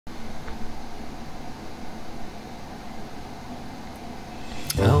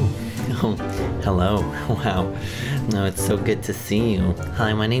Oh, hello. Wow. No, it's so good to see you.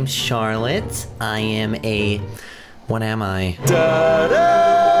 Hi, my name's Charlotte. I am a... What am I?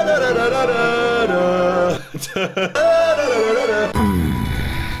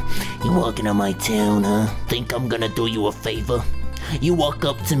 You walking on my town, huh? Think I'm gonna do you a favor? You walk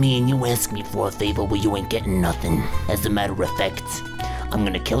up to me and you ask me for a favor where you ain't getting nothing. As a matter of fact, I'm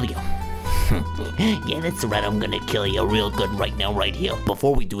gonna kill you. Yeah, that's right, I'm gonna kill you real good right now, right here.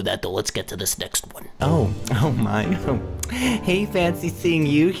 Before we do that though, let's get to this next one. Oh my. Hey, fancy seeing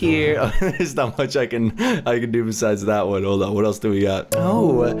you here. There's not much I can do besides that one. Hold on, what else do we got?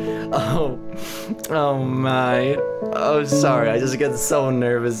 Oh my. Oh, sorry, I just get so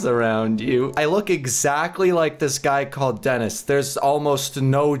nervous around you. I look exactly like this guy called Denis. There's almost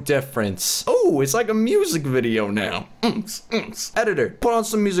no difference. Oh, it's like a music video now. Editor, put on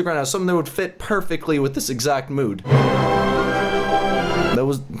some music right now, something that would fit perfectly with this exact mood. That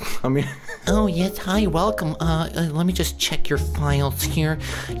was, I mean... Oh, yes, hi, welcome. Let me just check your files here.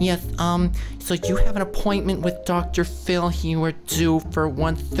 Yes, so you have an appointment with Dr. Phil. You were due for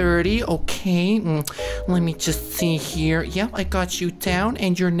 1:30, okay. Let me just see here. Yep, I got you down.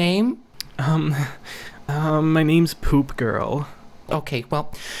 And your name? My name's Poop Girl. Okay,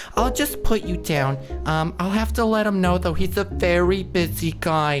 well, I'll just put you down. I'll have to let him know, though. He's a very busy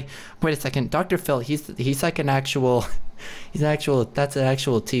guy. Wait a second, Dr. Phil, he's like an actual... that's an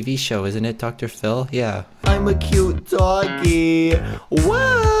actual TV show, isn't it, Dr. Phil? Yeah. I'm a cute doggy.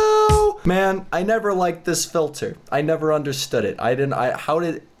 Whoa! Man, I never liked this filter. I never understood it.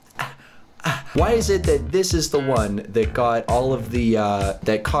 Why is it that this is the one that got all of the,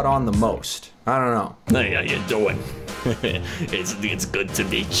 that caught on the most? I don't know. Hey, how you doing? It's good to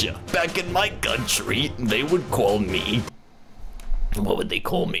meet you. Back in my country, they would call me... What would they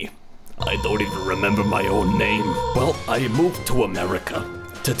call me? I don't even remember my own name. Well, I moved to America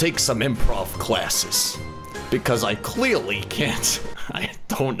to take some improv classes. Because I clearly can't. I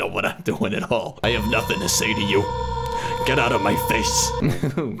don't know what I'm doing at all. I have nothing to say to you. Get out of my face.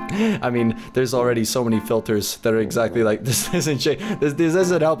 I mean, there's already so many filters that are exactly like this. This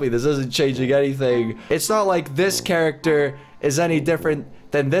isn't helping. This isn't changing anything. It's not like this character is any different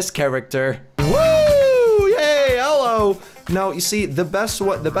than this character. Woo! Yay! Hello. No, you see, the best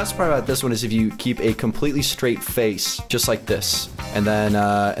part about this one is if you keep a completely straight face, just like this, and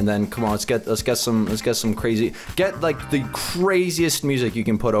then come on, let's get some crazy, like the craziest music you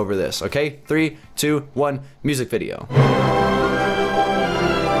can put over this. Okay, 3, 2, 1, music video.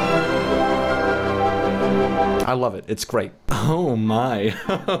 I love it. It's great. Oh my.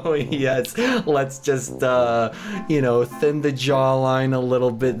 Oh yes. Let's just, you know, thin the jawline a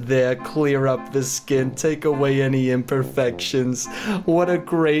little bit there, clear up the skin, take away any imperfections. What a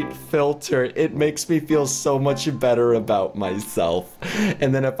great filter. It makes me feel so much better about myself.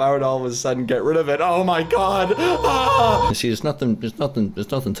 And then if I were to all of a sudden get rid of it, oh my god. Ah! See, there's nothing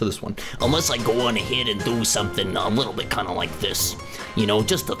to this one. Unless I go on ahead and do something a little bit kind of like this. You know,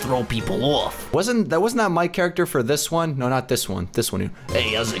 just to throw people off. Wasn't that my character for this one? No, not this one. This one.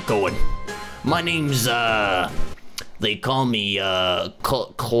 Hey, how's it going? My name's, they call me,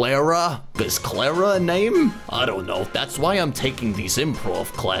 Clara? Is Clara a name? I don't know. That's why I'm taking these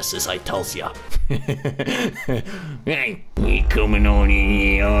improv classes, I tells ya. Hey, we coming on in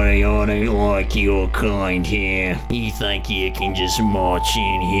here, I ain't like your kind here. You think you can just march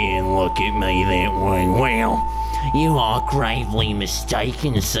in here and look at me that way? Well, you are gravely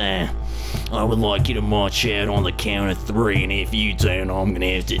mistaken, sir. I would like you to march out on the count of 3, and if you don't, I'm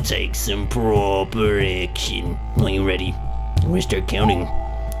gonna have to take some proper action. Are you ready? We'll start counting.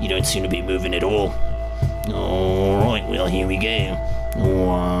 You don't seem to be moving at all. Alright, well, here we go.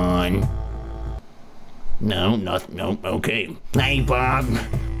 1. No, okay. Hey,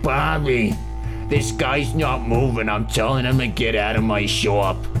 Bobby. This guy's not moving. I'm telling him to get out of my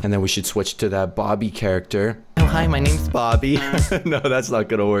shop. And then we should switch to that Bobby character. Oh, hi, my name's Bobby. No, that's not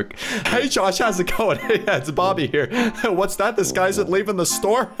gonna work. Hey, Josh, how's it going? Hey, yeah, it's Bobby here. What's that? This guy's leaving the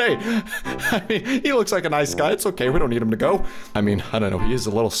store? Hey, I mean, he looks like a nice guy. It's okay. We don't need him to go. I mean, I don't know. He is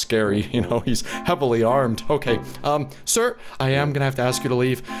a little scary. You know, he's heavily armed. Okay, sir, I am gonna have to ask you to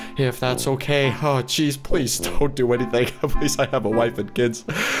leave if that's okay. Oh, jeez, please don't do anything. Please, I have a wife and kids.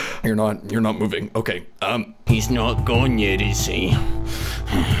 You're not moving. Okay, He's not gone yet, is he?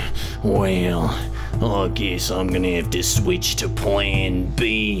 Well, I guess I'm gonna have to switch to plan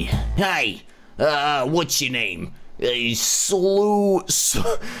B. Hey, what's your name? Sloopy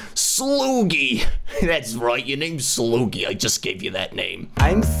Sloogie. That's right, your name's Sloogie. I just gave you that name.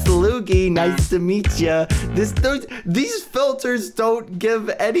 I'm Sloogie. Nice to meet ya. These filters don't give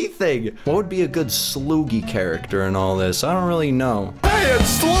anything. What would be a good Sloogie character in all this? I don't really know. Hey,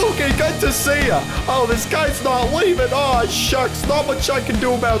 it's Sloogie. Good to see ya. Oh, this guy's not leaving. Oh, shucks. Not much I can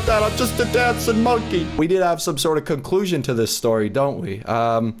do about that. I'm just a dancing monkey. We did have some sort of conclusion to this story, don't we?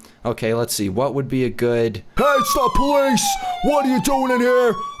 Okay, let's see. What would be a good... Hey, it's the police! What are you doing in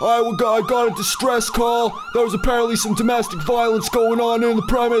here? I got a distress call. There was apparently some domestic violence going on in the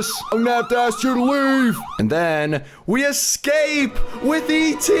premise. I'm gonna have to ask you to leave. And then we escape with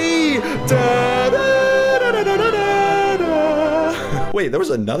E.T. Wait, there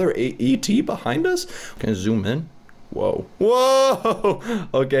was another E.T. behind us? Can I zoom in? Whoa. Whoa!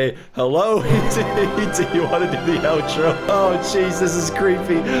 Okay, hello, E.T. You want to do the outro? Oh, jeez, this is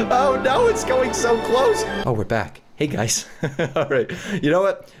creepy. Oh, no, it's going so close. Oh, we're back. Hey, guys. All right. You know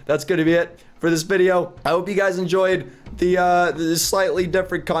what? That's going to be it for this video. I hope you guys enjoyed the slightly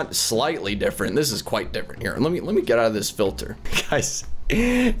different Slightly different. This is quite different. Here, let me get out of this filter. Guys.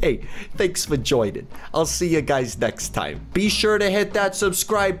 Hey, thanks for joining. I'll see you guys next time. Be sure to hit that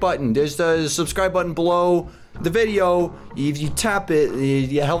subscribe button. There's the subscribe button below the video. If you tap it,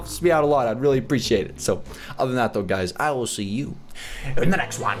 it helps me out a lot. I'd really appreciate it. So, other than that though, guys, I will see you in the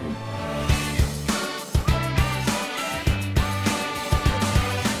next one.